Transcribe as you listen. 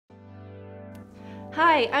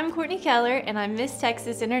Hi, I'm Kourtney Kellar and I'm Miss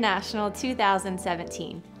Texas International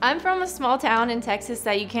 2017. I'm from a small town in Texas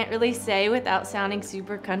that you can't really say without sounding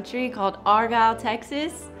super country called Argyle,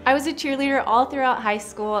 Texas. I was a cheerleader all throughout high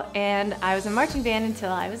school and I was in marching band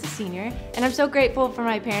until I was a senior. And I'm so grateful for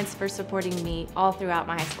my parents for supporting me all throughout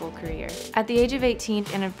my high school career. At the age of 18,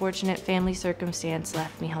 an unfortunate family circumstance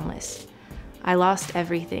left me homeless. I lost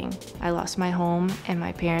everything. I lost my home and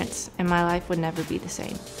my parents, and my life would never be the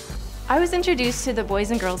same. I was introduced to the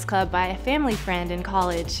Boys and Girls Club by a family friend in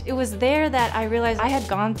college. It was there that I realized I had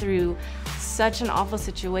gone through such an awful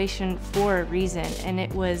situation for a reason, and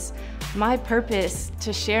it was my purpose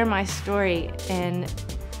to share my story and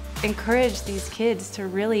encourage these kids to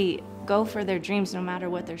really go for their dreams no matter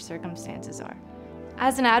what their circumstances are.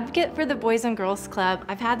 As an advocate for the Boys and Girls Club,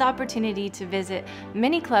 I've had the opportunity to visit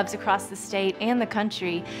many clubs across the state and the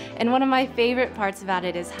country, and one of my favorite parts about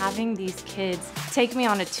it is having these kids take me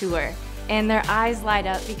on a tour. And their eyes light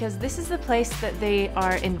up because this is the place that they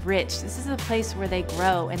are enriched. This is the place where they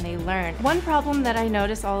grow and they learn. One problem that I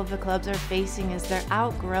notice all of the clubs are facing is they're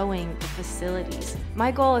outgrowing the facilities.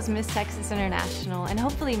 My goal as Miss Texas International, and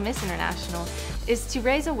hopefully Miss International, is to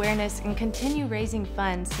raise awareness and continue raising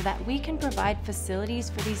funds so that we can provide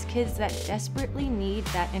facilities for these kids that desperately need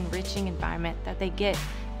that enriching environment that they get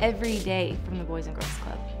every day from the Boys and Girls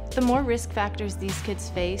Club. The more risk factors these kids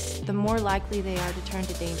face, the more likely they are to turn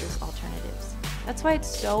to dangerous alternatives. That's why it's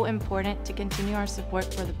so important to continue our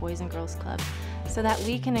support for the Boys and Girls Club so that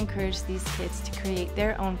we can encourage these kids to create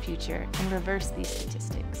their own future and reverse these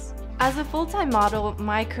statistics. As a full-time model,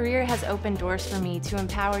 my career has opened doors for me to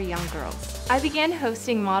empower young girls. I began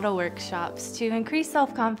hosting model workshops to increase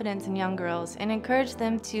self-confidence in young girls and encourage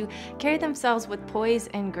them to carry themselves with poise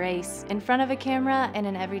and grace in front of a camera and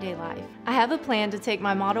in everyday life. I have a plan to take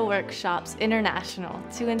my model workshops international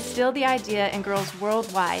to instill the idea in girls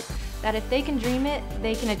worldwide that if they can dream it,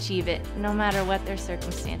 they can achieve it, no matter what their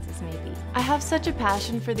circumstances may be. I have such a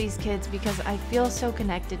passion for these kids because I feel so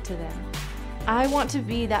connected to them. I want to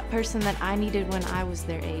be that person that I needed when I was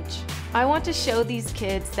their age. I want to show these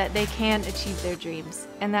kids that they can achieve their dreams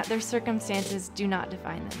and that their circumstances do not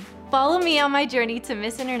define them. Follow me on my journey to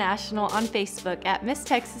Miss International on Facebook at Miss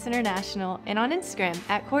Texas International and on Instagram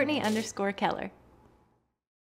at Kourtney_Kellar.